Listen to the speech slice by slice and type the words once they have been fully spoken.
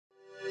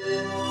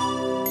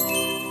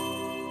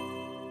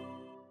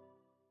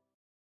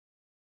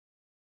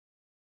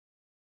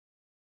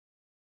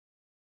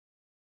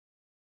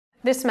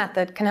This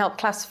method can help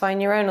classify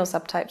neuronal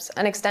subtypes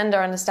and extend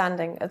our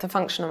understanding of the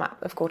functional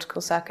map of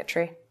cortical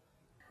circuitry.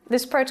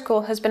 This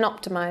protocol has been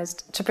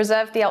optimized to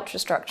preserve the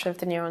ultrastructure of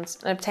the neurons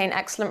and obtain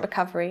excellent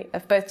recovery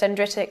of both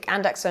dendritic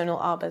and axonal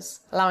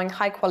arbors, allowing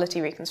high-quality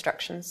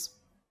reconstructions.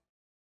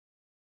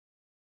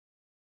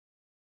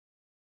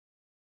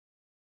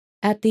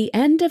 At the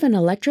end of an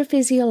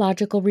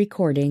electrophysiological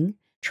recording,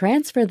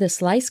 transfer the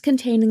slice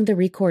containing the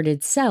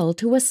recorded cell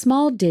to a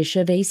small dish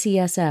of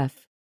ACSF.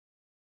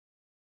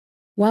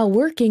 While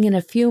working in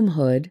a fume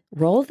hood,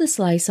 roll the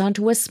slice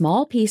onto a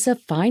small piece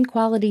of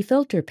fine-quality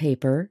filter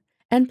paper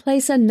and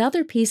place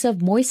another piece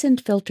of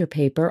moistened filter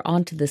paper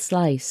onto the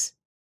slice.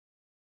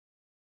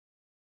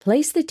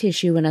 Place the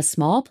tissue in a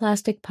small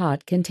plastic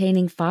pot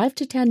containing 5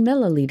 to 10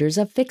 milliliters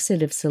of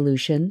fixative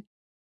solution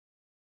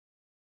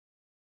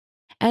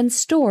and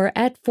store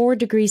at 4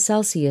 degrees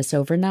Celsius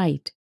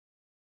overnight.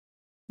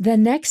 The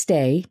next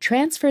day,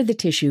 transfer the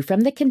tissue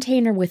from the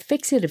container with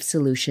fixative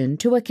solution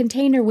to a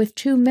container with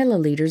 2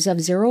 milliliters of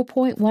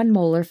 0.1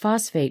 molar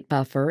phosphate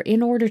buffer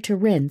in order to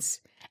rinse,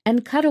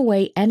 and cut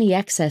away any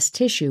excess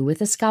tissue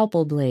with a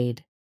scalpel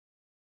blade.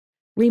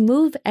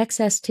 Remove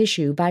excess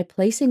tissue by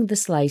placing the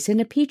slice in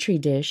a petri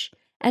dish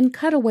and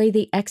cut away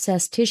the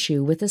excess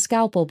tissue with a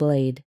scalpel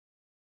blade.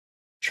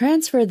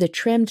 Transfer the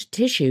trimmed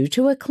tissue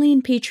to a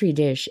clean petri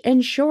dish,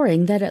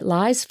 ensuring that it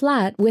lies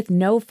flat with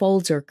no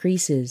folds or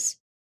creases.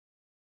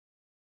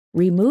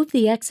 Remove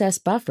the excess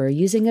buffer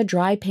using a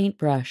dry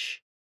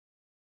paintbrush.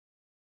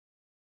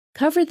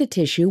 Cover the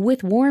tissue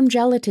with warm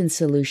gelatin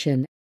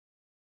solution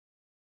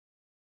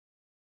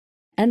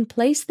and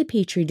place the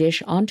petri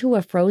dish onto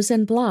a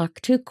frozen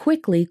block to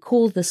quickly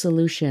cool the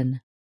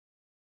solution.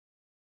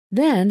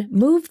 Then,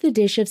 move the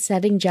dish of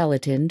setting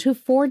gelatin to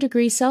 4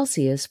 degrees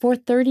Celsius for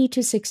 30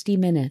 to 60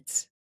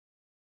 minutes.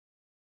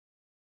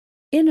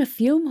 In a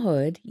fume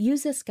hood,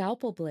 use a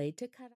scalpel blade to cut